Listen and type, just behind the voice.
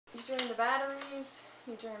drained the batteries,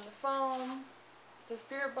 you drained the foam, the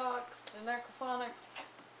spirit box, the necrophonics,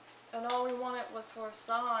 and all we wanted was for a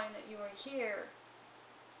sign that you were here.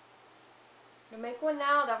 You make one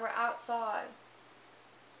now that we're outside.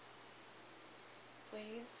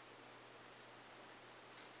 Please.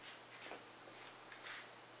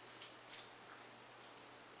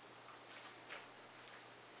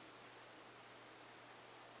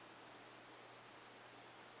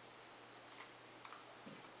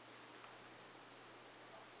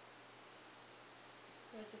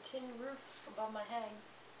 There's a tin roof above my head.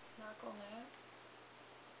 Knock on that.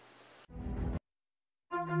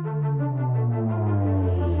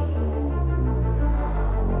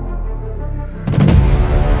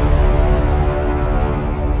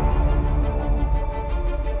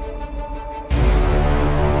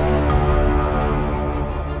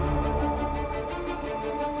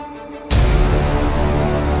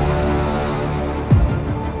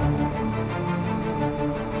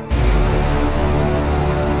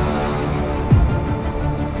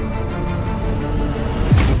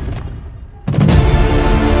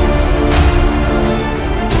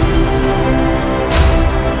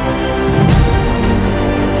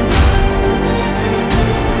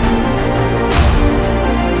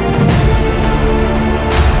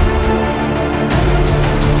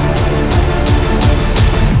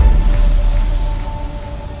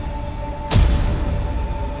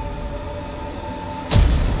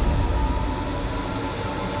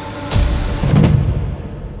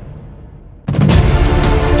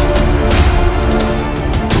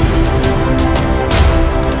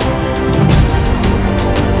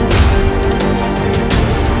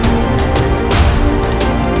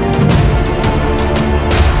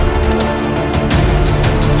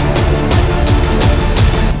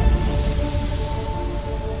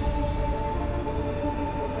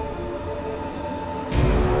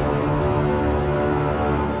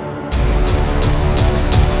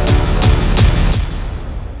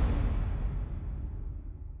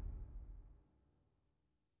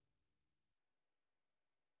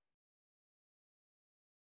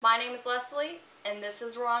 My name is Leslie, and this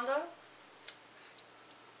is Rhonda,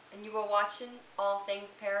 and you are watching All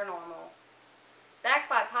Things Paranormal. Backed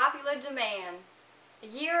by popular demand, a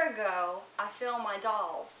year ago I filmed my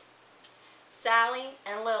dolls, Sally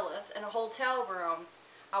and Lilith, in a hotel room.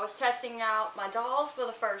 I was testing out my dolls for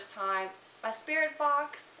the first time, my spirit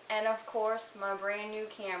box, and of course my brand new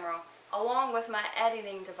camera, along with my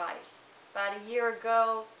editing device. About a year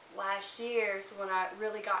ago, last year, is when I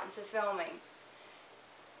really got into filming.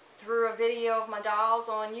 Through a video of my dolls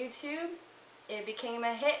on YouTube, it became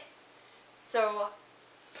a hit. So,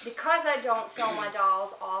 because I don't film my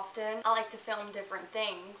dolls often, I like to film different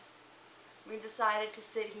things. We decided to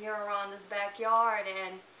sit here around this backyard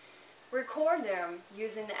and record them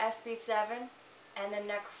using the SB7 and the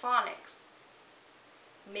necrophonics.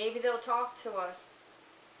 Maybe they'll talk to us.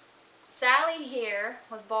 Sally here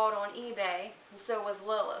was bought on eBay, and so was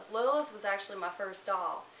Lilith. Lilith was actually my first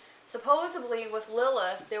doll. Supposedly with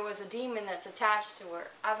Lilith, there was a demon that's attached to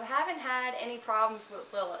her. I haven't had any problems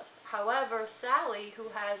with Lilith. However, Sally, who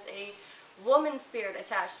has a woman spirit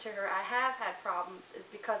attached to her, I have had problems. Is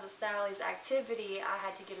because of Sally's activity, I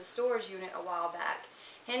had to get a storage unit a while back.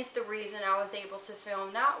 Hence the reason I was able to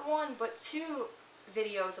film not one, but 2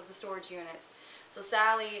 videos of the storage units. So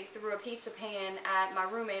Sally threw a pizza pan at my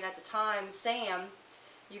roommate at the time, Sam.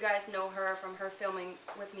 You guys know her from her filming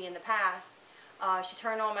with me in the past. She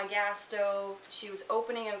turned on my gas stove. She was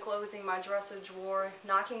opening and closing my dresser drawer,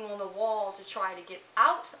 knocking on the wall to try to get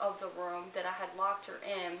out of the room that I had locked her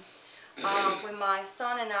in. When my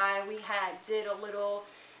son and I, we did a little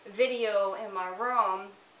video in my room,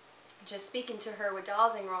 just speaking to her with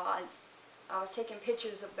dowsing rods. I was taking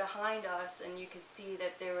pictures of behind us, and you could see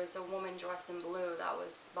that there was a woman dressed in blue that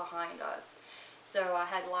was behind us. So I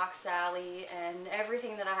had locked Sally and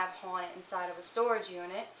everything that I have haunted inside of a storage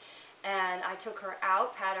unit. And I took her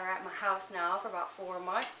out, had her at my house now for about 4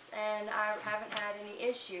 months, and I haven't had any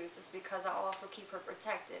issues. It's because I also keep her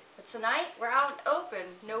protected. But tonight, we're out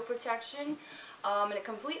open, no protection, in a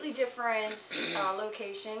completely different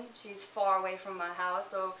location. She's far away from my house,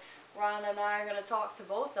 so Ron and I are going to talk to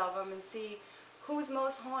both of them and see who's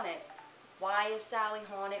most haunted. Why is Sally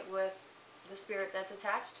haunted with the spirit that's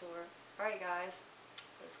attached to her? Alright guys,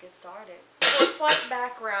 let's get started. For a slight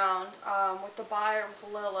background, with the buyer with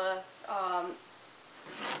Lilith,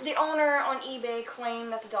 the owner on eBay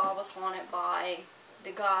claimed that the doll was haunted by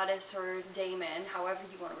the goddess or daemon, however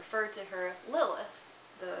you want to refer to her, Lilith,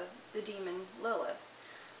 the demon Lilith.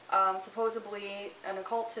 Supposedly an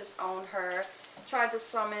occultist owned her, tried to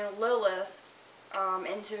summon Lilith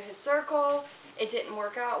into his circle, it didn't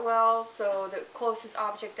work out well, so the closest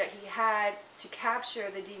object that he had to capture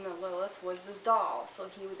the demon Lilith was this doll. So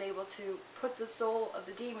he was able to put the soul of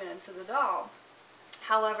the demon into the doll.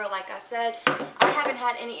 However, like I said, I haven't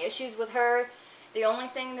had any issues with her. The only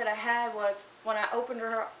thing that I had was when I opened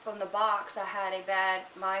her up from the box, I had a bad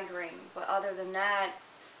migraine. But other than that,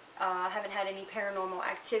 I haven't had any paranormal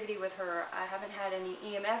activity with her. I haven't had any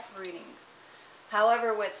EMF readings.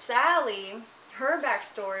 However, with Sally, her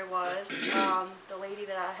backstory was the lady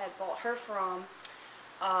that I had bought her from,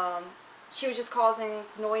 she was just causing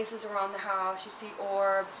noises around the house. You see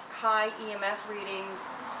orbs, high EMF readings,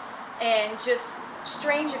 and just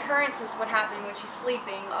strange occurrences would happen when she's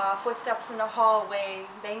sleeping. Footsteps in the hallway,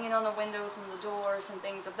 banging on the windows and the doors and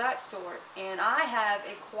things of that sort. And I have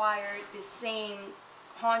acquired the same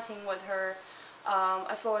haunting with her,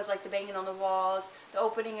 as far as like the banging on the walls, the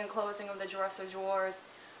opening and closing of the dresser drawers.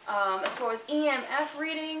 As far as EMF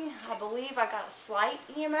reading, I believe I got a slight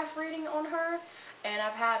EMF reading on her, and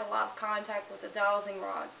I've had a lot of contact with the dowsing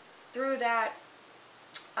rods. Through that,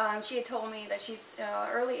 she had told me that she's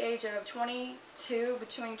early age of 22,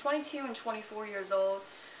 between 22 and 24 years old.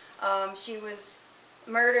 She was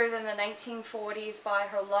murdered in the 1940s by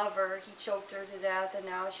her lover. He choked her to death, and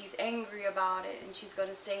now she's angry about it, and she's going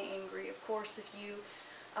to stay angry. Of course, if you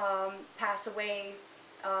pass away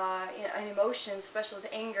in emotions, especially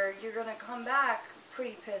with anger, you're going to come back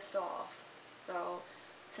pretty pissed off. So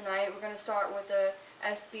tonight we're going to start with the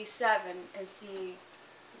SB7 and see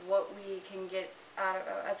what we can get out of,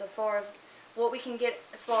 as far as what we can get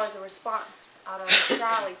as far as a response out of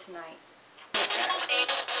Sally tonight.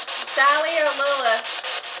 Sally or Lilith,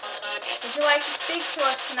 would you like to speak to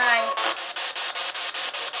us tonight?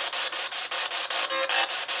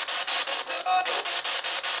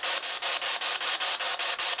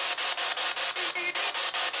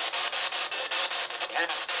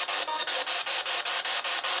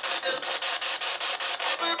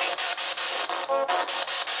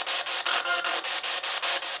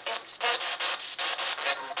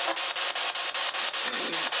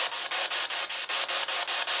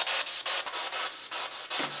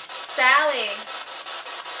 Sally,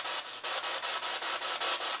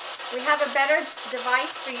 we have a better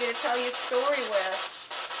device for you to tell your story with.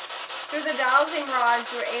 Through the dowsing rods,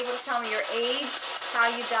 you were able to tell me your age, how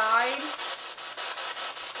you died,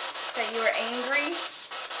 that you were angry.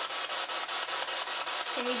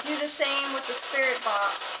 Can you do the same with the spirit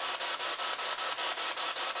box?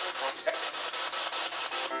 One second.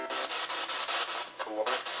 For what?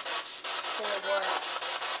 For what?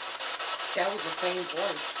 That was the same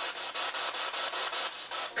voice.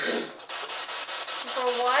 For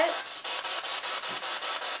what?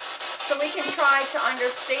 So we can try to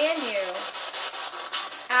understand you.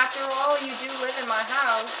 After all, you do live in my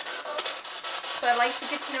house. So I'd like to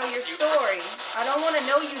get to know your story. I don't want to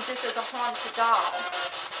know you just as a haunted doll.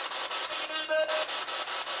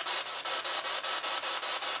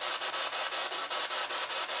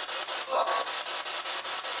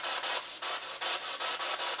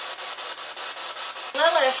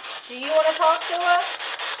 Lilith, do you want to talk to us?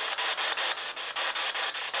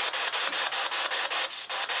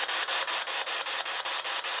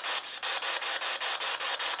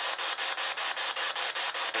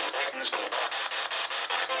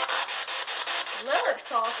 Lilith's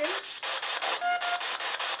talking.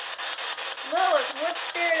 Lilith, what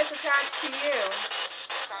spirit is attached to you?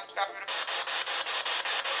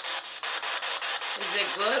 Is it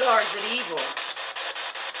good or is it evil?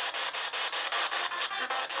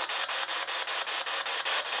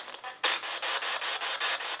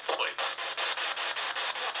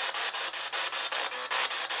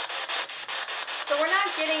 So we're not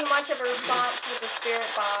getting much of a response with the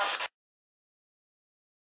spirit box.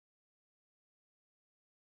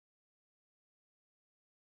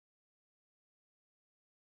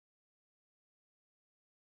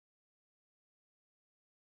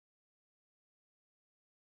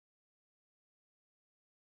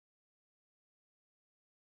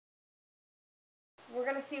 We're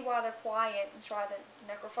going to see why they're quiet and try the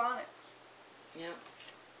necrophonics. Yeah.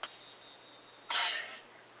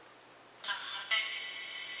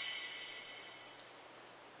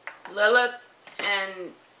 Lilith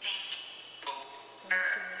and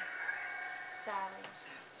Sally.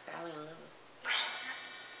 Sally and Lilith.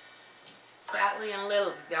 Sally and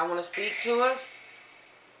Lilith, y'all want to speak to us?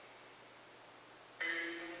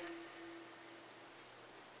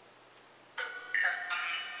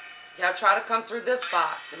 Y'all try to come through this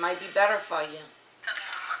box. It might be better for you.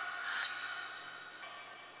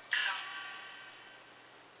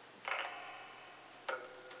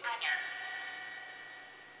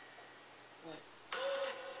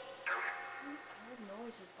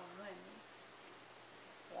 behind me.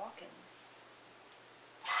 Walking.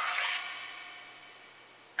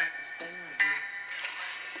 Like this thing right here.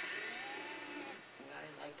 I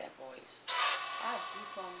didn't like that voice. I have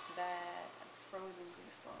goosebumps bad. Frozen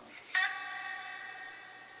goosebumps.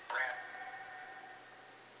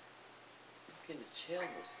 I'm getting the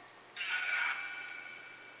chills.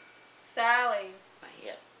 Sally. My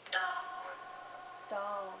hip.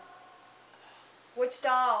 Doll. Which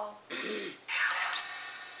doll?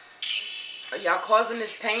 Are y'all causing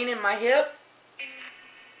this pain in my hip?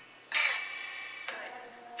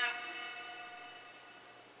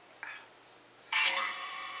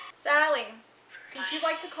 Sally, since you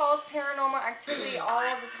like to cause paranormal activity all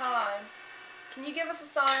of the time, can you give us a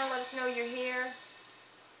sign and let us know you're here?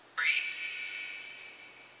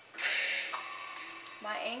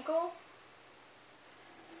 My ankle?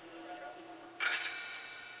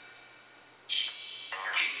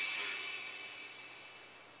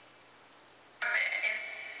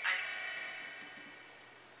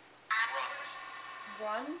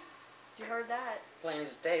 Run? You heard that? Plain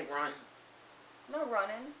as day, run. No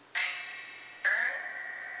running.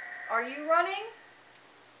 Are you running?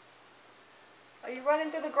 Are you running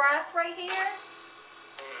through the grass right here?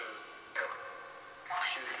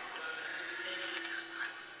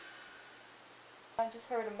 I just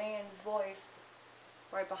heard a man's voice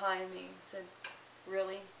right behind me. He said,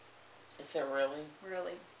 really? It said really?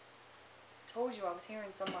 Really. Told you I was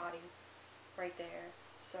hearing somebody right there.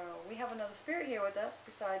 So we have another spirit here with us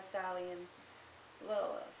besides Sally and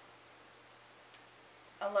Lilith.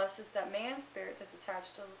 Unless it's that man spirit that's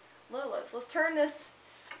attached to Lilith. Let's turn this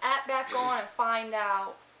app back on and find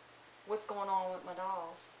out what's going on with my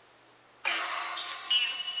dolls.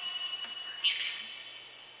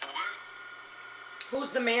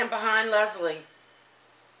 Who's the man behind Leslie?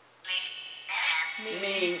 Me.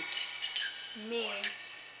 Me. Me.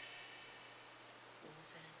 What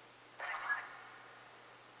was that?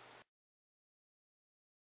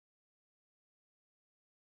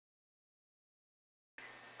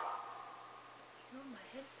 You know my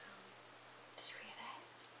head's pounding. Did you hear that?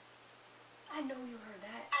 I know you heard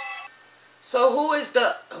that. So who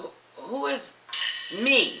is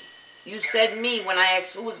me? You said me when I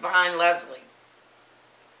asked who was behind Leslie.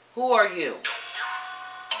 Who are you?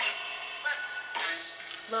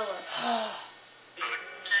 Lilith.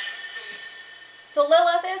 So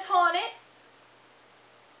Lilith is haunted.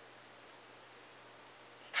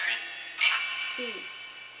 See.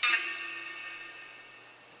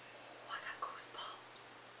 Oh, I got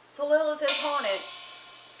goosebumps. So Lilith is haunted.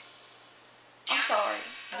 I'm sorry.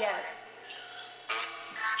 Yes.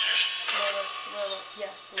 Lilith.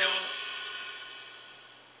 Yes, Lilith.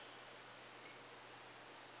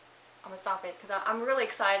 I'm gonna stop it because I'm really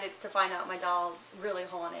excited to find out my doll's really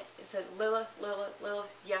haunted. It said Lilith,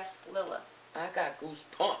 yes, Lilith. I got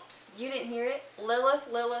goosebumps. You didn't hear it? Lilith,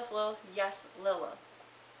 yes, Lilith.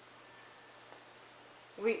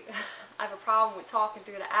 I have a problem with talking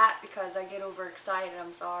through the app because I get overexcited.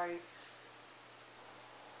 I'm sorry.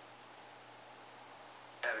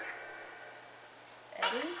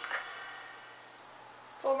 Eddie?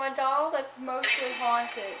 For my doll that's mostly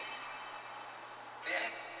haunted.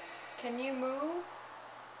 Can you move?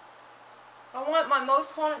 I want my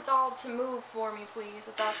most haunted doll to move for me, please,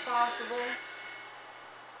 if that's possible.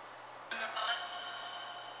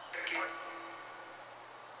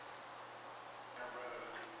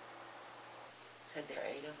 Said there are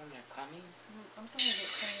 8 of them. They're coming. I'm starting to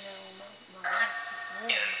get pain out on my left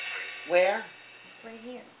arm. Where? Right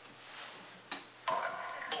here.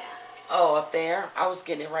 Oh, up there. I was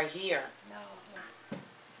getting it right here. No.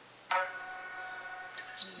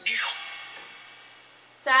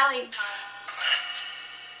 Sally,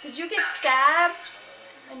 did you get stabbed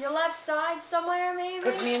on your left side somewhere, maybe?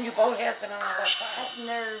 Because me and you both have it on our left side. That's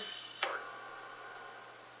nerve.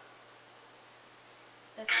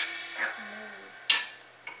 That's a nerve.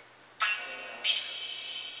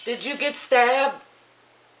 Did you get stabbed?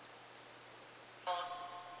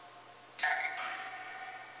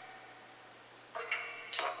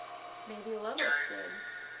 Maybe Lilith did.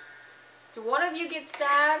 Did one of you get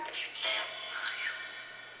stabbed?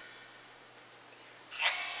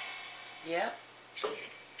 Yep. You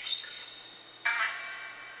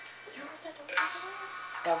heard that noise over there?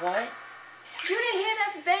 That what? You didn't hear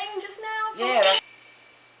that bang just now? Yeah, that's...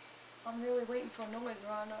 I'm really waiting for a noise,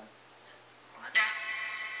 Rhonda.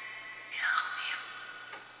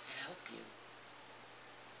 Help you.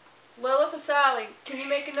 Lilith or Sally, can you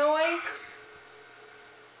make a noise?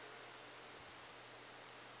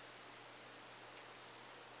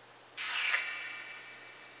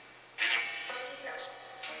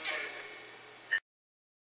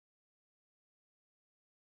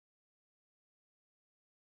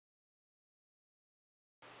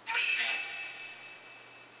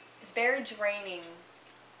 It's very draining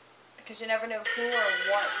because you never know who or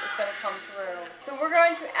what is going to come through. So we're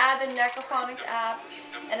going to add the Necrophonics app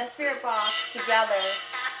and a spirit box together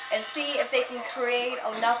and see if they can create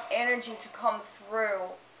enough energy to come through.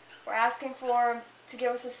 We're asking for them to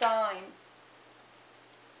give us a sign.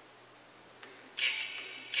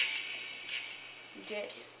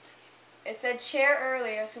 Gift. It said chair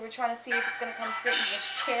earlier, so we're trying to see if it's going to come sit in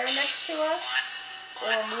this chair next to us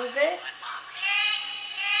or move it.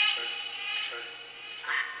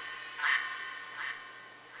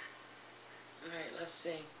 Alright, let's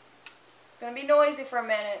see. It's going to be noisy for a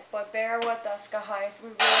minute, but bear with us, guys. We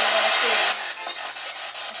really want to see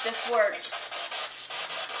if this works.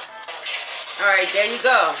 Alright, there you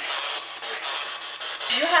go.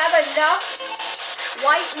 You have enough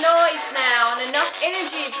white noise now and enough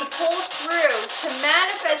energy to pull through, to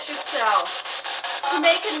manifest yourself, to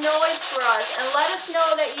make a noise for us and let us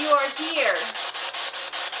know that you are here.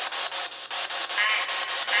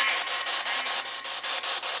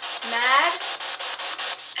 Mad?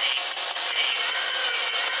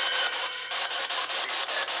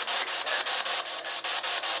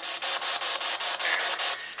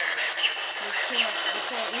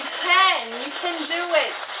 You can do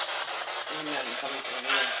it.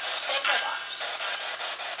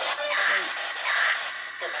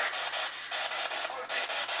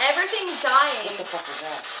 Everything's dying. What the fuck is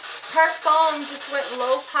that? Her phone just went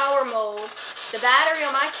low power mode. The battery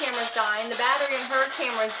on my camera's dying. The battery on her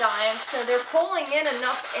camera's dying. So they're pulling in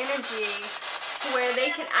enough energy to where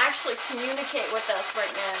they can actually communicate with us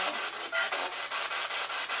right now.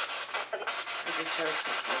 I just heard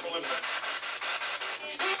something.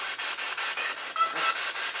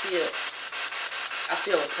 I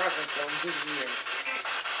feel a presence over here.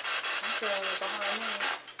 I'm feeling it behind me.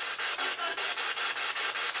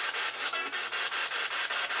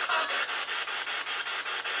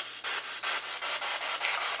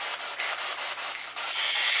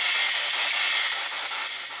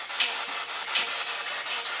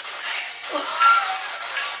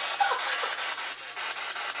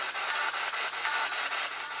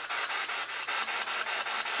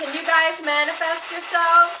 Can you guys manifest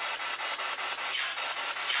yourselves?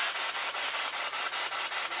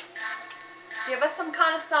 Give us some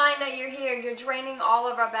kind of sign that you're here. You're draining all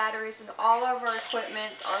of our batteries and all of our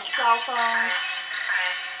equipment, our cell phones.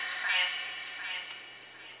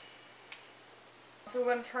 So we're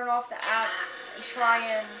going to turn off the app and try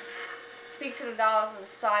and speak to the dolls in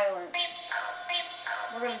silence.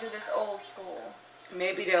 We're going to do this old school.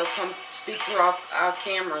 Maybe they'll come speak through our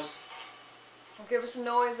cameras. Or give us a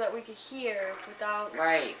noise that we could hear without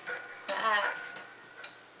Right. the app.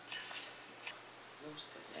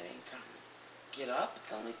 Roosters, it ain't time to get up.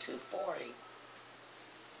 It's only 2:40.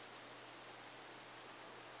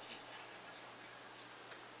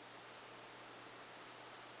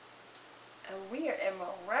 And we are in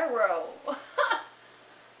Marrero.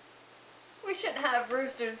 We shouldn't have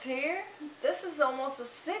roosters here. This is almost a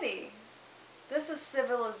city. This is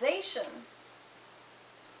civilization.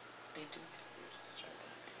 They do have roosters right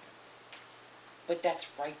down there. But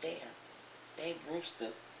that's right there. They rooster.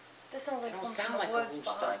 This sounds like It don't something sound in the like a woods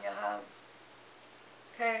rooster. behind your house.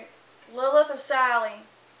 Okay, Lilith or Sally?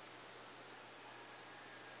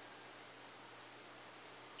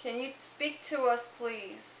 Can you speak to us,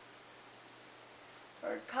 please?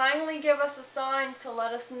 Or kindly give us a sign to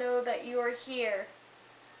let us know that you are here.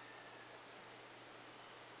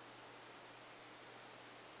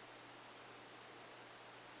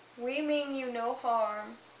 We mean you no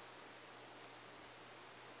harm.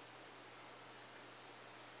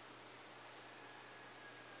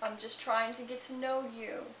 I'm just trying to get to know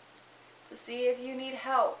you, to see if you need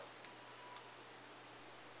help.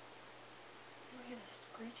 You hear this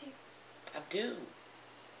screeching? I do.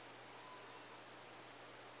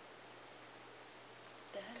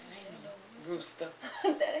 That ain't no Rooster.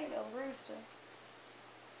 That ain't no rooster.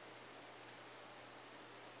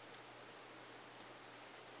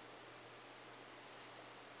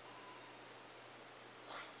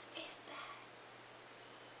 What is that?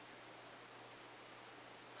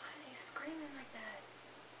 Why are they screaming like that?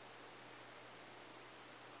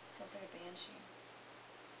 Sounds like a banshee.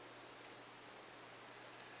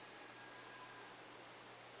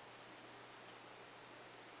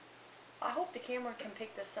 I hope the camera can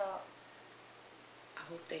pick this up. I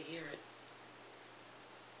hope they hear it.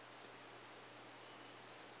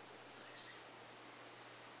 Listen.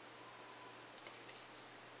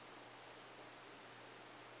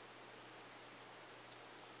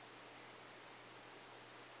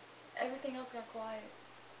 Everything else got quiet.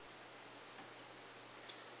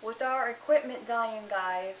 With our equipment dying,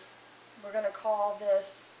 guys, we're going to call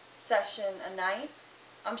this session a night.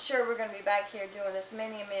 I'm sure we're going to be back here doing this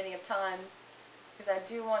many and many of times, because I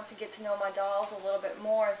do want to get to know my dolls a little bit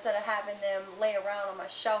more instead of having them lay around on my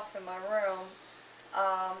shelf in my room.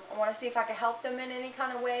 I want to see if I can help them in any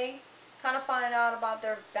kind of way, kind of find out about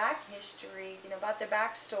their back history, you know, about their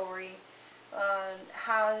backstory,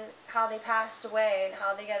 how they passed away and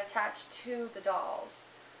how they got attached to the dolls.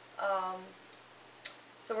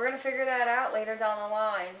 So we're going to figure that out later down the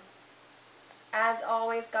line. As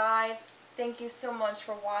always, guys, thank you so much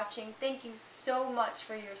for watching. Thank you so much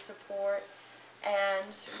for your support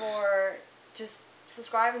and for just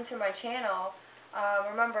subscribing to my channel.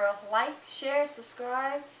 Remember, like, share,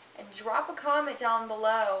 subscribe, and drop a comment down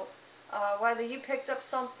below whether you picked up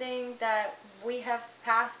something that we have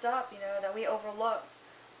passed up, you know, that we overlooked,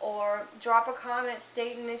 or drop a comment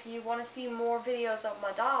stating if you want to see more videos of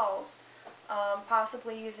my dolls,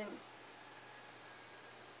 possibly using,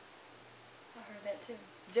 I heard that too,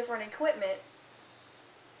 different equipment.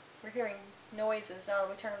 We're hearing noises now that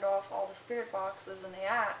we turned off all the spirit boxes and the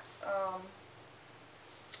apps.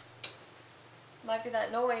 Might be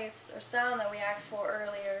that noise or sound that we asked for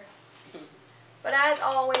earlier. But as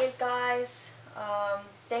always, guys,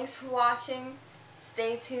 thanks for watching.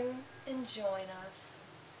 Stay tuned and join us.